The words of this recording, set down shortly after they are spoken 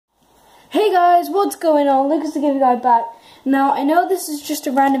Hey guys, what's going on? Lucas the Gaming Guy back. Now, I know this is just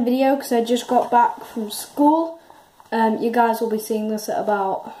a random video because I just got back from school. You guys will be seeing this at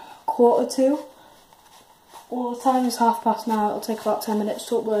about 1:45. Well, the time is 9:30 now. It'll take about 10 minutes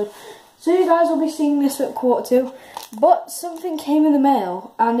to upload. So you guys will be seeing this at 1:45. But something came in the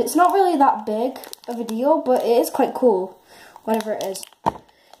mail, and it's not really that big of a deal, but it is quite cool. Whatever it is.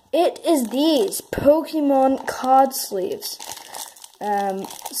 It is these Pokemon card sleeves.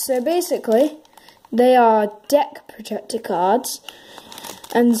 So basically, they are deck protector cards,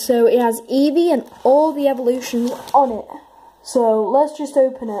 and so it has Eevee and all the evolutions on it. So let's just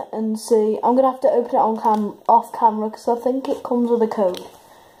open it and see. I'm gonna have to open it off camera because I think it comes with a code.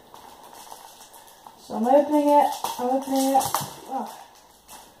 So I'm opening it. Oh.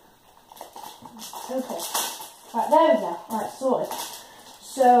 Okay. Right, there we go. Right, sorted.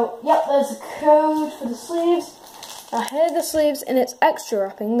 So, yep, there's a code for the sleeves. Now here are the sleeves in its extra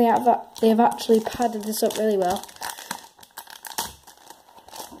wrapping. They have actually padded this up really well.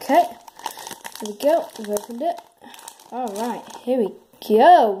 Okay, here we go. We've opened it. Alright, here we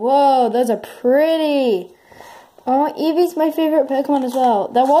go. Whoa, those are pretty. Oh, Eevee's my favourite Pokemon as well.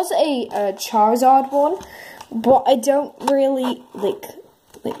 There was a Charizard one, but I don't really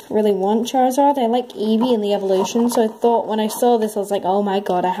really want Charizard. I like Eevee and the evolution, so I thought when I saw this, I was like, oh my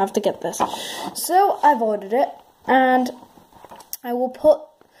god, I have to get this. So I've ordered it, and I will put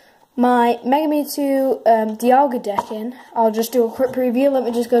my Mega Mewtwo Dialga deck in. I'll just do a quick preview. Let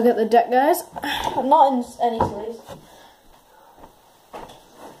me just go get the deck, guys. I'm not in any sleeves.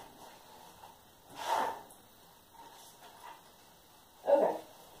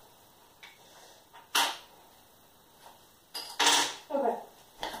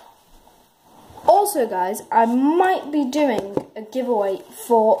 Also, guys, I might be doing a giveaway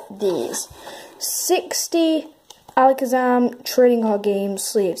for these 60 Alakasam trading card game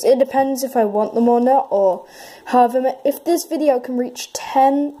sleeves. It depends if I want them or not, or however, if this video can reach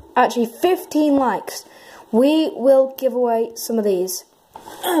 15 likes, we will give away some of these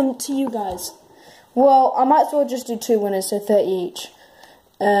to you guys. Well, I might as well just do 2 winners, so 30 each.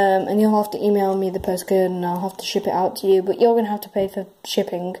 And you'll have to email me the postcode and I'll have to ship it out to you. But you're going to have to pay for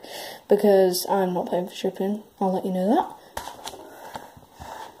shipping because I'm not paying for shipping. I'll let you know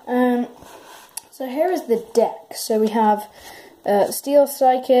that. So here is the deck. So we have Steel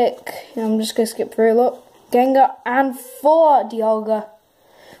Psychic. I'm just going to skip through. Look. Gengar and 4 Dialga,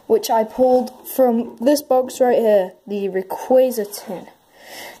 which I pulled from this box right here. The Rayquaza tin.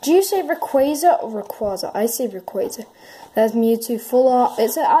 Do you say Rayquaza or Rayquaza? I say Rayquaza. There's Mewtwo full art.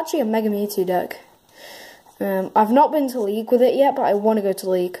 It's actually a Mega Mewtwo deck. I've not been to League with it yet, but I want to go to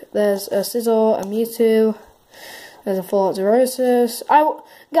League. There's a Scizor, a Mewtwo. There's a full art Zoroark.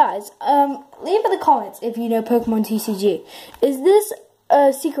 Guys, leave in the comments if you know Pokemon TCG. Is this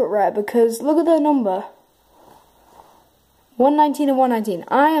a secret rare? Because look at the number. 119 and 119.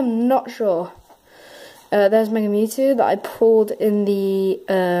 I am not sure. There's Mega Mewtwo that I pulled in the,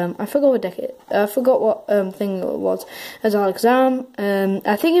 I forgot what deck I forgot what thing it was. There's Alakasam,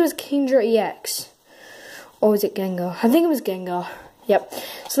 I think it was Kingdra EX, or was it Gengar? I think it was Gengar, yep.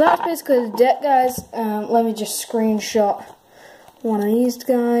 So that's basically the deck, guys. Let me just screenshot one of these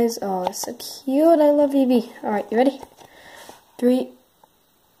guys. Oh, it's so cute, I love Eevee. Alright, you ready? 3,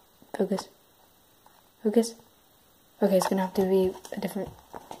 focus, focus. Okay, it's gonna have to be a different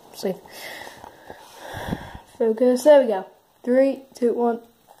sleeve. Focus. There we go. 3, 2, 1.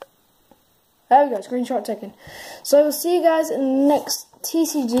 There we go. Screenshot taken. So I will see you guys in the next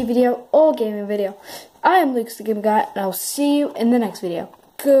TCG video or gaming video. I am Lucas the Gaming Guy, and I will see you in the next video.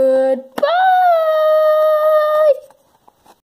 Goodbye.